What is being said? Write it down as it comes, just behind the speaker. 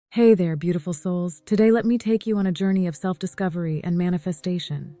Hey there, beautiful souls. Today, let me take you on a journey of self-discovery and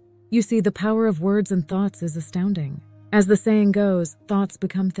manifestation. You see, the power of words and thoughts is astounding. As the saying goes, thoughts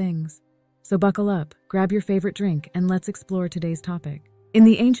become things. So buckle up, grab your favorite drink, and let's explore today's topic. In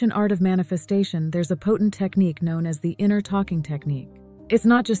the ancient art of manifestation, there's a potent technique known as the inner talking technique. It's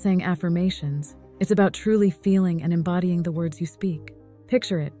not just saying affirmations, it's about truly feeling and embodying the words you speak.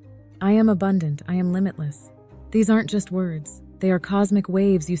 Picture it. I am abundant, I am limitless. These aren't just words. They are cosmic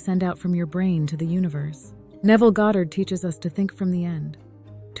waves you send out from your brain to the universe. Neville Goddard teaches us to think from the end,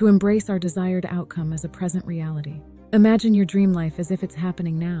 to embrace our desired outcome as a present reality. Imagine your dream life as if it's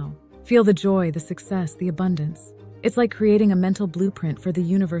happening now. Feel the joy, the success, the abundance. It's like creating a mental blueprint for the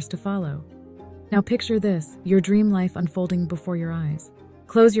universe to follow. Now picture this, your dream life unfolding before your eyes.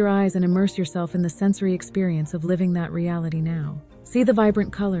 Close your eyes and immerse yourself in the sensory experience of living that reality now. See the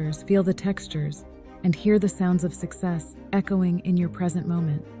vibrant colors, feel the textures, and hear the sounds of success echoing in your present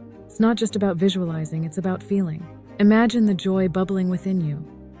moment. It's not just about visualizing, it's about feeling. Imagine the joy bubbling within you,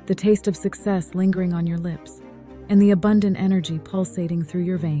 the taste of success lingering on your lips, and the abundant energy pulsating through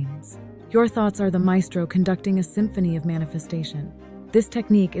your veins. Your thoughts are the maestro conducting a symphony of manifestation. This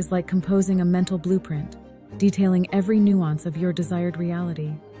technique is like composing a mental blueprint, detailing every nuance of your desired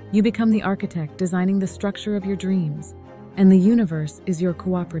reality. You become the architect designing the structure of your dreams, and the universe is your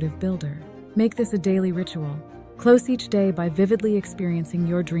cooperative builder. Make this a daily ritual. Close each day by vividly experiencing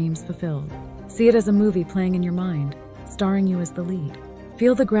your dreams fulfilled. See it as a movie playing in your mind, starring you as the lead.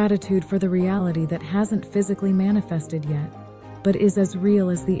 Feel the gratitude for the reality that hasn't physically manifested yet, but is as real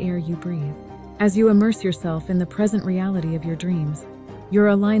as the air you breathe. As you immerse yourself in the present reality of your dreams, you're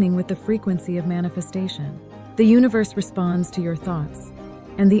aligning with the frequency of manifestation. The universe responds to your thoughts,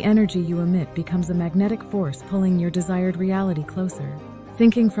 and the energy you emit becomes a magnetic force pulling your desired reality closer.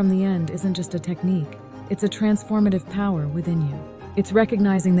 Thinking from the end isn't just a technique, it's a transformative power within you. It's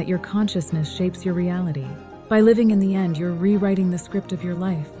recognizing that your consciousness shapes your reality. By living in the end, you're rewriting the script of your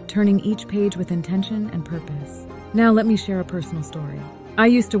life, turning each page with intention and purpose. Now let me share a personal story. I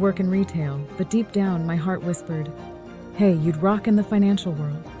used to work in retail, but deep down my heart whispered, hey, you'd rock in the financial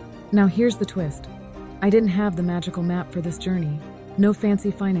world. Now here's the twist. I didn't have the magical map for this journey, no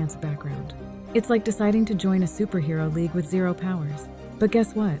fancy finance background. It's like deciding to join a superhero league with zero powers. But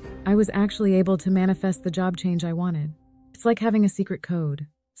guess what? I was actually able to manifest the job change I wanted. It's like having a secret code.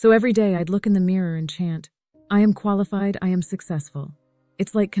 So every day I'd look in the mirror and chant, I am qualified, I am successful.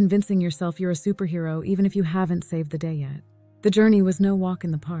 It's like convincing yourself you're a superhero even if you haven't saved the day yet. The journey was no walk in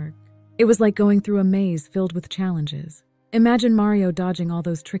the park. It was like going through a maze filled with challenges. Imagine Mario dodging all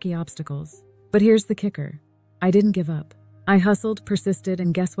those tricky obstacles. But here's the kicker. I didn't give up. I hustled, persisted,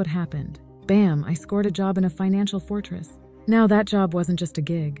 and guess what happened? Bam, I scored a job in a financial fortress. Now that job wasn't just a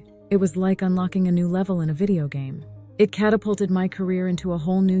gig. It was like unlocking a new level in a video game. It catapulted my career into a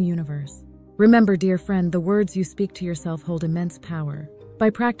whole new universe. Remember, dear friend, the words you speak to yourself hold immense power. By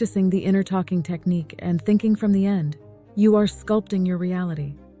practicing the inner talking technique and thinking from the end, you are sculpting your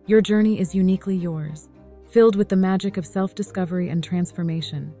reality. Your journey is uniquely yours, filled with the magic of self-discovery and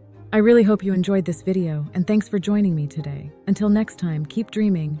transformation. I really hope you enjoyed this video, and thanks for joining me today. Until next time, keep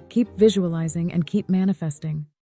dreaming, keep visualizing, and keep manifesting.